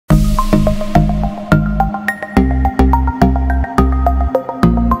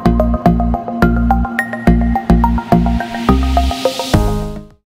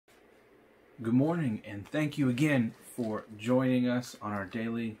Thank you again for joining us on our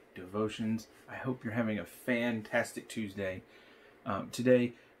daily devotions. I hope you're having a fantastic Tuesday.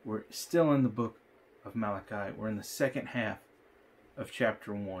 Today, we're still in the book of Malachi. We're in the second half of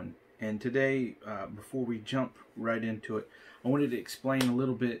chapter 1. And today, before we jump right into it, I wanted to explain a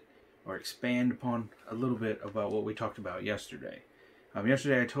little bit, or expand upon a little bit about what we talked about yesterday.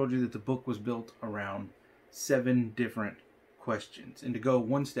 Yesterday, I told you that the book was built around 7 different questions. And to go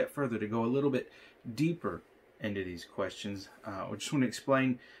one step further, to go a little bit deeper into these questions, I just want to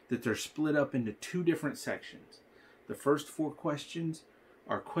explain that they're split up into 2 different sections. The first 4 questions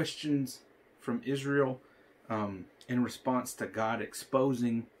are questions from Israel in response to God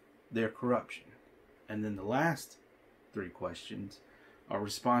exposing their corruption. And then the last 3 questions are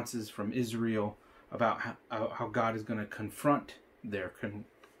responses from Israel about how God is going to confront their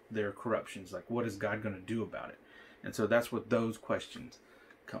corruptions. Like, what is God going to do about it? And so that's what those questions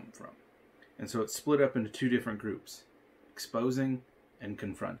come from. And so it's split up into 2 different groups, exposing and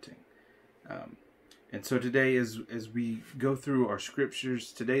confronting. And so today, as we go through our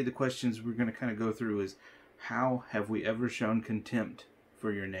scriptures, today the questions we're going to kind of go through is, how have we ever shown contempt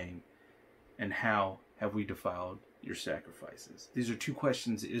for your name? And how have we defiled your sacrifices? These are 2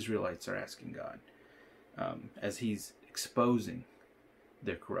 questions the Israelites are asking God as he's exposing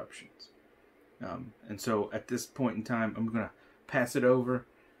their corruptions. And so at this point in time, I'm going to pass it over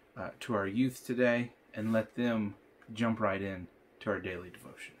to our youth today and let them jump right in to our daily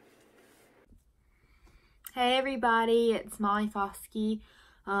devotion. Hey everybody, it's Molly Foskey.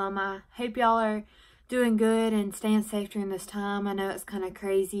 I hope y'all are doing good and staying safe during this time. I know it's kind of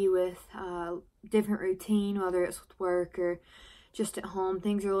crazy with different routine, whether it's with work or just at home.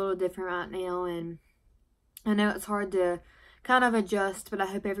 Things are a little different right now, and I know it's hard to kind of adjust, but I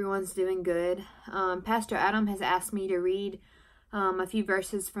hope everyone's doing good. Pastor Adam has asked me to read a few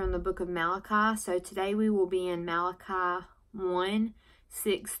verses from the book of Malachi. So today we will be in Malachi 1,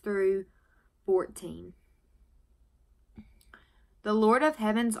 6 through 14. The Lord of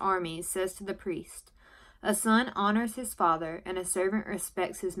heaven's armies says to the priest, "A son honors his father, and a servant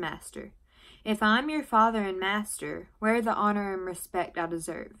respects his master. If I am your father and master, where the honor and respect I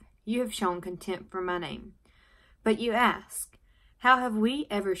deserve? You have shown contempt for my name. But you ask, how have we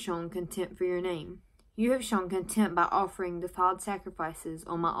ever shown contempt for your name? You have shown contempt by offering defiled sacrifices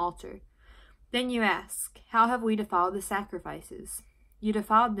on my altar. Then you ask, how have we defiled the sacrifices? You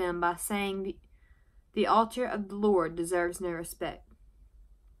defiled them by saying the altar of the Lord deserves no respect.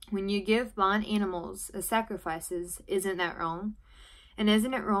 When you give blind animals as sacrifices, isn't that wrong? And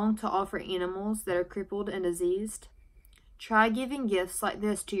isn't it wrong to offer animals that are crippled and diseased? Try giving gifts like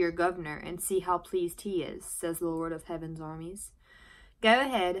this to your governor and see how pleased he is, says the Lord of heaven's armies. Go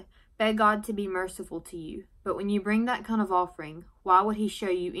ahead, beg God to be merciful to you. But when you bring that kind of offering, why would he show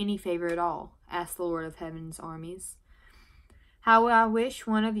you any favor at all? Asks the Lord of heaven's armies. How I wish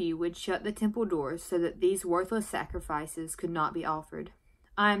one of you would shut the temple doors so that these worthless sacrifices could not be offered.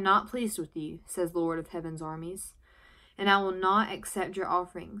 I am not pleased with you, says the Lord of heaven's armies, and I will not accept your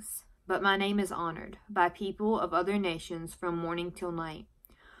offerings. But my name is honored by people of other nations from morning till night.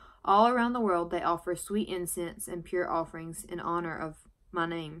 All around the world they offer sweet incense and pure offerings in honor of my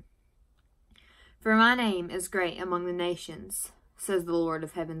name. For my name is great among the nations, says the Lord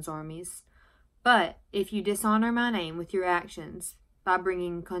of heaven's armies. But if you dishonor my name with your actions by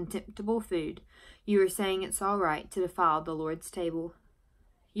bringing contemptible food, you are saying it's all right to defile the Lord's table.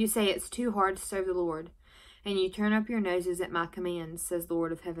 You say it's too hard to serve the Lord, and you turn up your noses at my commands, says the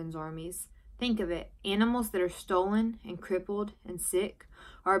Lord of heaven's armies. Think of it. Animals that are stolen and crippled and sick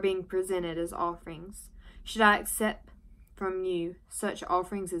are being presented as offerings. Should I accept from you such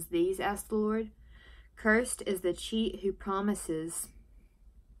offerings as these, asks the Lord? Cursed is the cheat who promises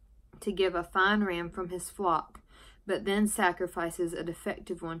to give a fine ram from his flock, but then sacrifices a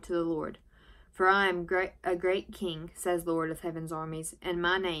defective one to the Lord. For I am a great king, says the Lord of heaven's armies, and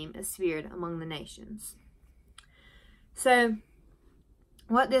my name is feared among the nations. So,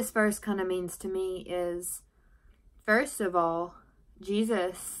 what this verse kind of means to me is, first of all,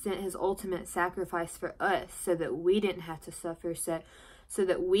 Jesus sent his ultimate sacrifice for us so that we didn't have to suffer, so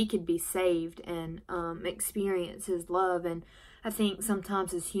that we could be saved and experience his love. And I think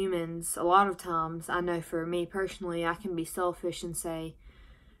sometimes as humans, a lot of times, I know for me personally, I can be selfish and say,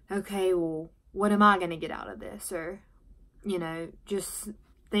 okay, well, what am I going to get out of this? Or, just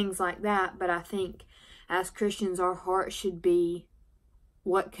things like that. But I think as Christians, our heart should be,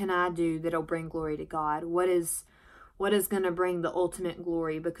 what can I do that'll bring glory to God? What is going to bring the ultimate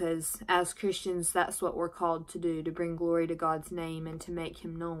glory? Because as Christians, that's what we're called to do, to bring glory to God's name and to make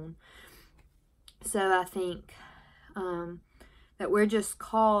him known. So I think that we're just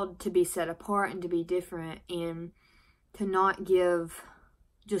called to be set apart and to be different and to not give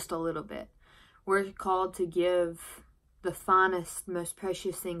just a little bit. We're called to give the finest, most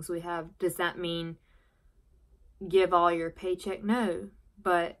precious things we have. Does that mean give all your paycheck? No,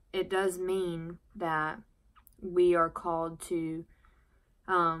 but it does mean that we are called to,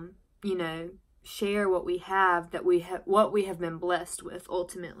 share what we have, what we have been blessed with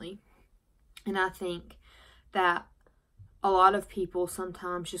ultimately. And I think that a lot of people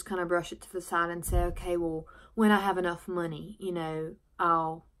sometimes just kind of brush it to the side and say, okay, well, when I have enough money,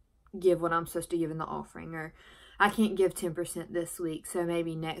 I'll give what I'm supposed to give in the offering, or I can't give 10% this week, so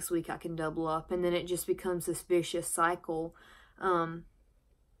maybe next week I can double up. And then it just becomes this vicious cycle.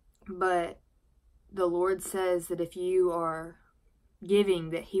 But the Lord says that if you are giving,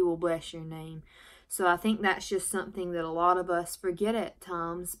 that He will bless your name. So I think that's just something that a lot of us forget at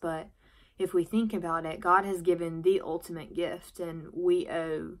times, but if we think about it, God has given the ultimate gift, and we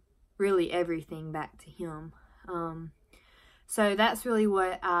owe really everything back to Him. So that's really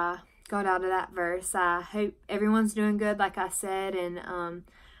what I got out of that verse. I hope everyone's doing good, like I said, and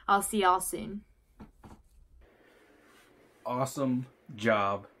I'll see y'all soon. Awesome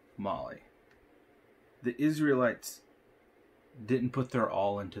job, Molly. The Israelites didn't put their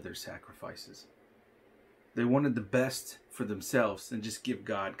all into their sacrifices. They wanted the best for themselves and just give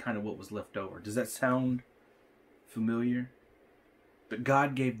God kind of what was left over. Does that sound familiar? But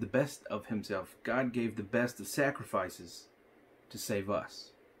God gave the best of Himself. God gave the best of sacrifices to save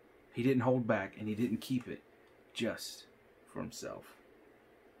us. He didn't hold back, and He didn't keep it just for Himself.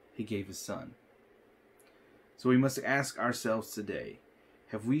 He gave His Son. So we must ask ourselves today,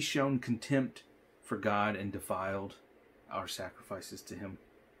 have we shown contempt for God and defiled our sacrifices to Him?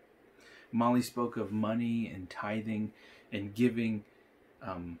 Molly spoke of money and tithing and giving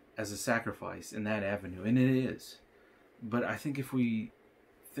as a sacrifice in that avenue, and it is. But I think if we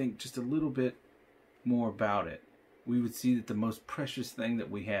think just a little bit more about it, we would see that the most precious thing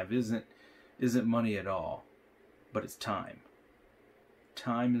that we have isn't money at all, but it's time.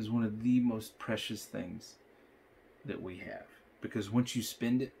 Time is one of the most precious things that we have, because once you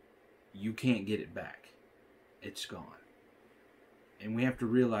spend it, you can't get it back. It's gone. And we have to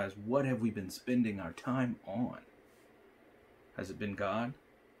realize, what have we been spending our time on? Has it been God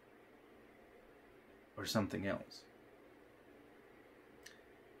or something else?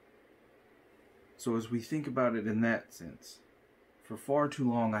 So as we think about it in that sense, for far too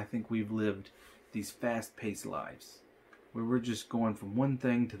long I think we've lived these fast-paced lives where we're just going from one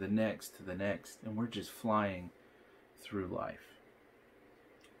thing to the next, and we're just flying through life.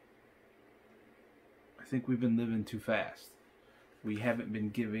 I think we've been living too fast. We haven't been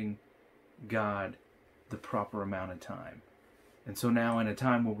giving God the proper amount of time. And so now, in a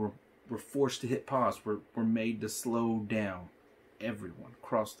time where we're forced to hit pause, we're made to slow down, everyone,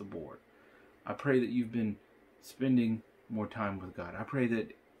 across the board. I pray that you've been spending more time with God. I pray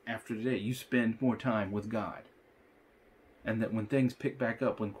that after today you spend more time with God. And that when things pick back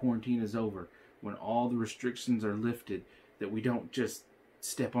up, when quarantine is over, when all the restrictions are lifted, that we don't just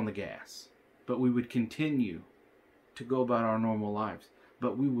step on the gas, but we would continue to go about our normal lives,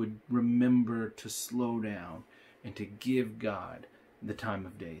 but we would remember to slow down and to give God the time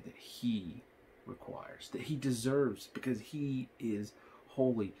of day that He requires, that He deserves, because He is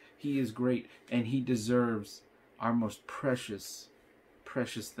holy, He is great, and He deserves our most precious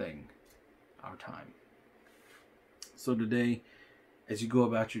thing, our time. So today, as you go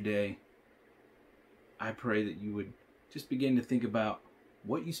about your day, I pray that you would just begin to think about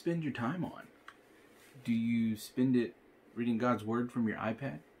what you spend your time on. Do you spend it reading God's Word from your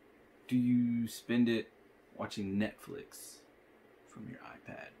iPad? Do you spend it watching Netflix from your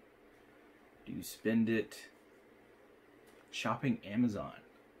iPad? Do you spend it shopping Amazon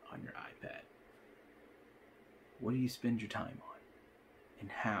on your iPad? What do you spend your time on?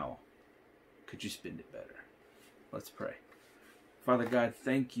 And how could you spend it better? Let's pray. Father God,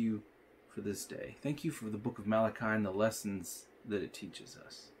 thank you for this day. Thank you for the book of Malachi and the lessons that it teaches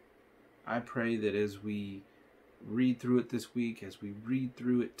us. I pray that as we read through it this week, as we read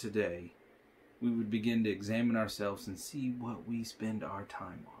through it today, we would begin to examine ourselves and see what we spend our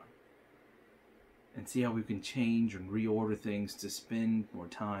time on. And see how we can change and reorder things to spend more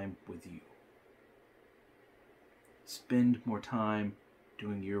time with you. Spend more time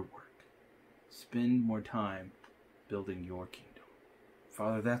doing your work. Spend more time building your kingdom.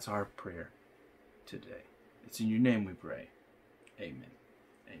 Father, that's our prayer today. It's in your name we pray. Amen.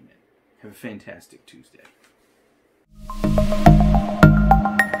 Amen. Have a fantastic Tuesday.